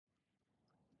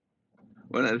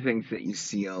one of the things that you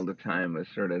see all the time is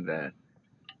sort of the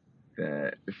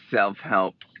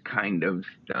self-help kind of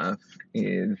stuff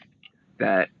is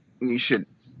that you should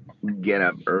get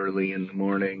up early in the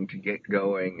morning to get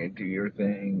going and do your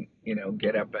thing.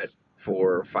 Get up at 4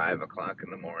 or 5 o'clock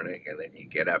in the morning, and then you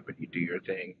get up and you do your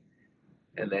thing,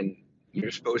 and then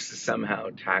you're supposed to somehow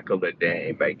tackle the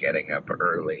day by getting up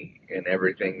early, and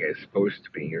everything is supposed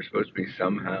to be you're supposed to be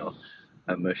somehow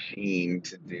a machine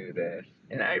to do this.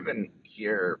 And I even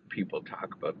hear people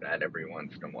talk about that every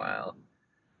once in a while,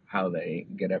 how they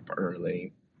get up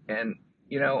early. And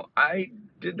I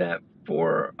did that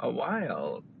for a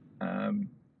while. um,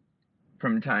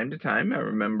 from time to time. I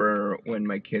remember when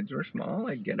my kids were small,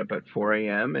 I'd get up at 4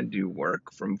 a.m. and do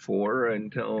work from 4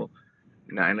 until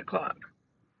 9 o'clock.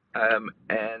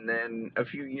 And then a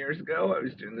few years ago, I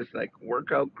was doing this like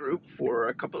workout group for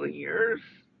a couple of years,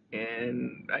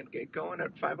 and I'd get going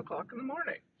at 5 o'clock in the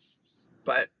morning.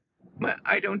 But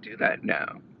I don't do that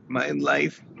now. My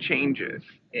life changes,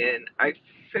 and I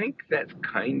think that's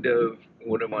kind of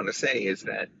what I want to say is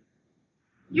that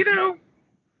you know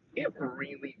it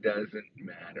really doesn't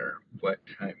matter what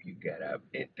time you get up.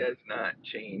 It does not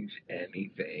change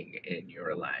anything in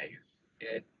your life.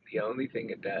 The only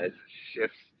thing it does is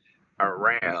shifts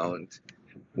around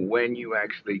when you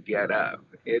actually get up.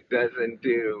 It doesn't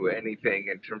do anything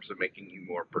in terms of making you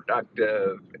more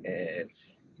productive and,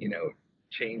 you know,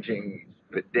 changing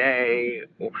the day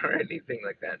or anything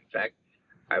like that. In fact,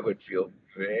 I would feel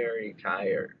very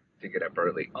tired to get up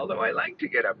early. Although I like to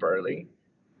get up early,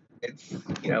 it's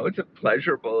it's a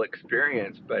pleasurable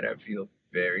experience, but I feel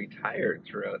very tired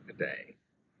throughout the day.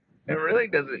 It really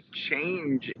doesn't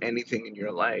change anything in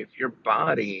your life. Your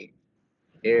body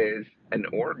is an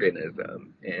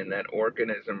organism, and that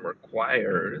organism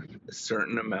requires a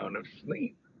certain amount of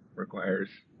sleep, requires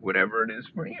whatever it is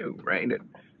for you, right? And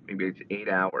maybe it's 8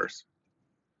 hours.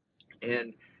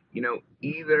 And,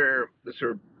 either the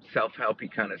sort of self helpy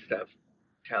kind of stuff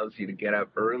tells you to get up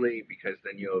early because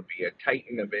then you'll be a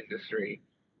titan of industry,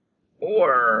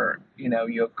 or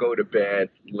you'll go to bed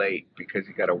late because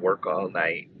you got to work all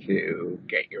night to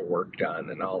get your work done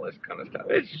and all this kind of stuff.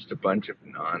 It's just a bunch of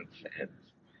nonsense.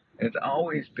 It's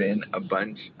always been a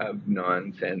bunch of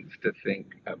nonsense to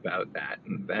think about that,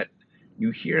 and that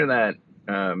you hear that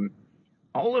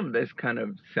all of this kind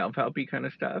of self-helpy kind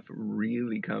of stuff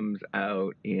really comes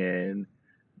out in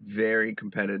very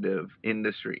competitive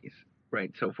industries,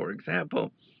 right? So, for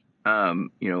example,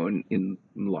 in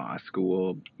law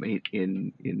school,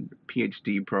 in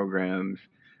PhD programs,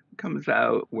 comes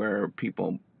out where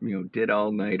people, did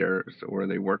all nighters or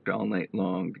they worked all night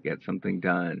long to get something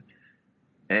done.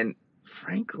 And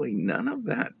frankly, none of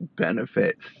that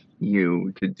benefits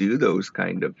you to do those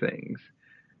kind of things.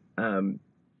 Um,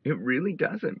 it really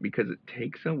doesn't, because it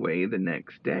takes away the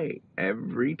next day.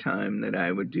 Every time that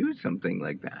I would do something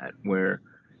like that, where,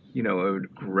 I would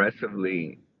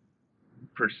aggressively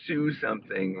pursue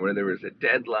something where there was a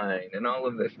deadline and all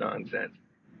of this nonsense,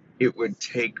 it would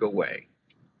take away.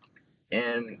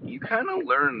 And you kind of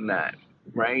learn that,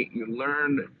 right? You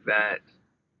learn that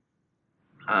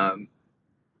um,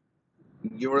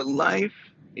 your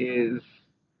life is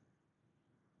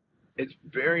it's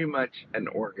very much an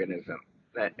organism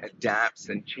that adapts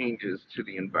and changes to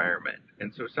the environment.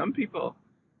 And so some people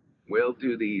will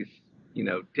do these,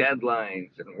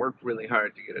 deadlines and work really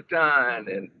hard to get it done,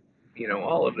 and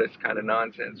all of this kind of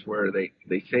nonsense where they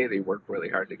say they work really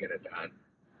hard to get it done.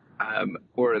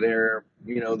 Or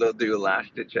they'll do a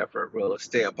last ditch effort, will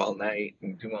stay up all night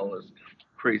and do all this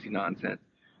crazy nonsense.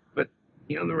 But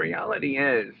the reality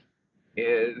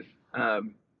is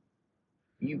um,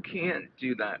 you can't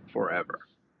do that forever.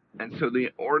 And so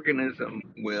the organism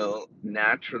will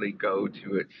naturally go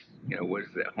to its, what is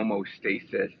it,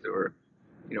 homeostasis, or,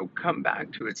 come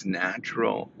back to its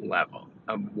natural level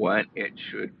of what it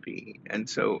should be. And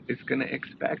so it's going to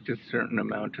expect a certain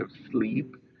amount of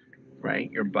sleep,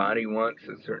 right? Your body wants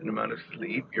a certain amount of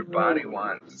sleep. Your body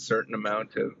wants a certain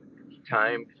amount of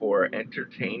time for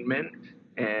entertainment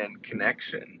and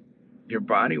connection. Your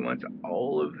body wants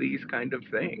all of these kind of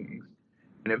things.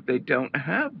 And if they don't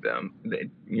have them,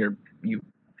 then you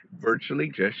virtually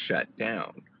just shut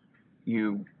down.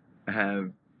 You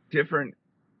have different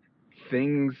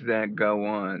things that go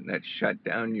on that shut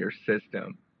down your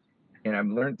system. And I've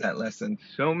learned that lesson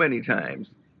so many times.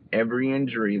 Every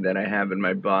injury that I have in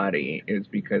my body is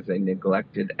because I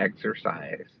neglected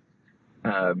exercise.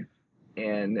 Um,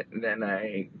 and then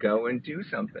I go and do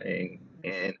something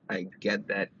and I get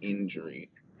that injury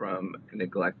from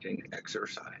neglecting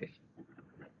exercise.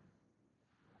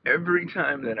 Every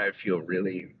time that I feel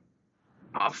really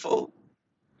awful,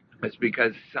 It's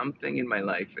because something in my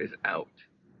life is out,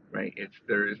 right?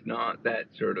 There is not that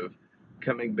sort of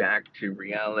coming back to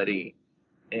reality,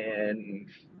 and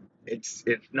it's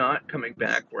not coming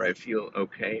back where I feel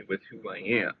okay with who I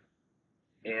am.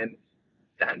 And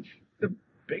that's the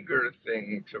bigger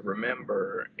thing to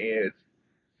remember, is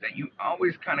that you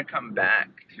always kind of come back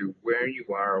to where you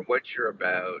are, what you're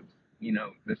about,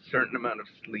 the certain amount of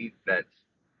sleep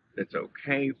that's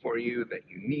okay for you, that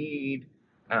you need,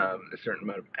 a certain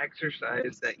amount of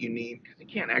exercise that you need, because you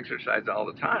can't exercise all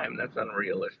the time. That's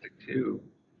unrealistic too.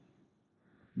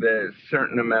 The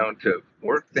certain amount of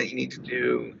work that you need to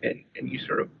do, and you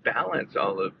sort of balance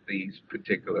all of these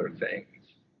particular things.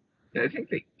 And I think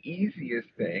the easiest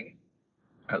thing,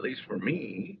 at least for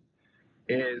me,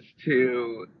 is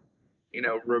to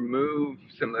remove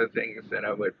some of the things that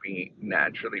I would be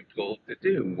naturally pulled to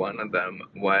do. One of them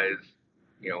was,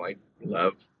 I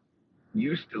love,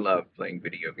 used to love playing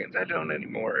video games. I don't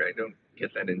anymore. I don't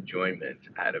get that enjoyment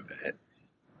out of it.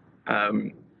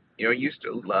 Um, I used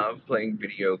to love playing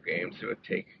video games. It would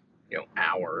take,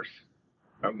 hours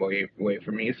away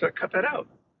from me. So I cut that out.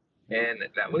 And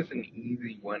that was an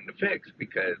easy one to fix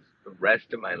because the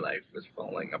rest of my life was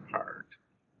falling apart.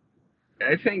 And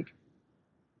I think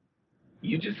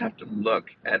you just have to look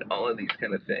at all of these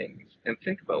kind of things and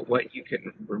think about what you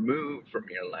can remove from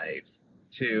your life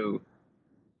to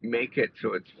make it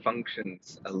so it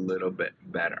functions a little bit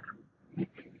better,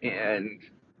 and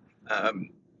um,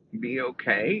 be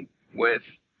okay with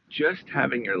just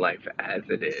having your life as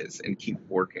it is and keep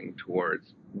working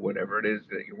towards whatever it is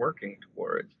that you're working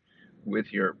towards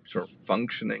with your sort of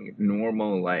functioning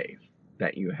normal life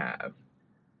that you have.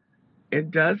 It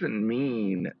doesn't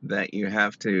mean that you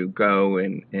have to go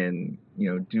and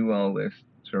do all this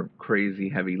sort of crazy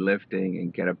heavy lifting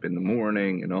and get up in the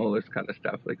morning and all this kind of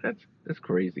stuff. Like that's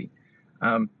crazy.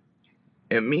 Um,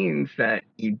 it means that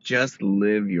you just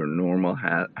live your normal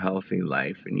healthy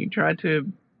life, and you try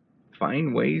to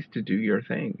find ways to do your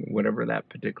thing, whatever that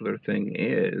particular thing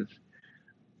is,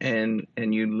 and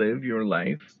you live your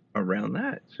life around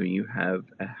that, so you have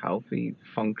a healthy,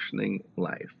 functioning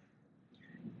life.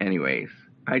 Anyways,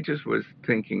 I just was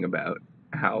thinking about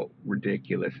how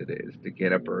ridiculous it is to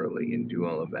get up early and do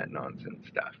all of that nonsense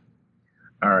stuff.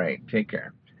 All right, take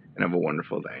care and have a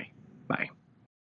wonderful day. Bye.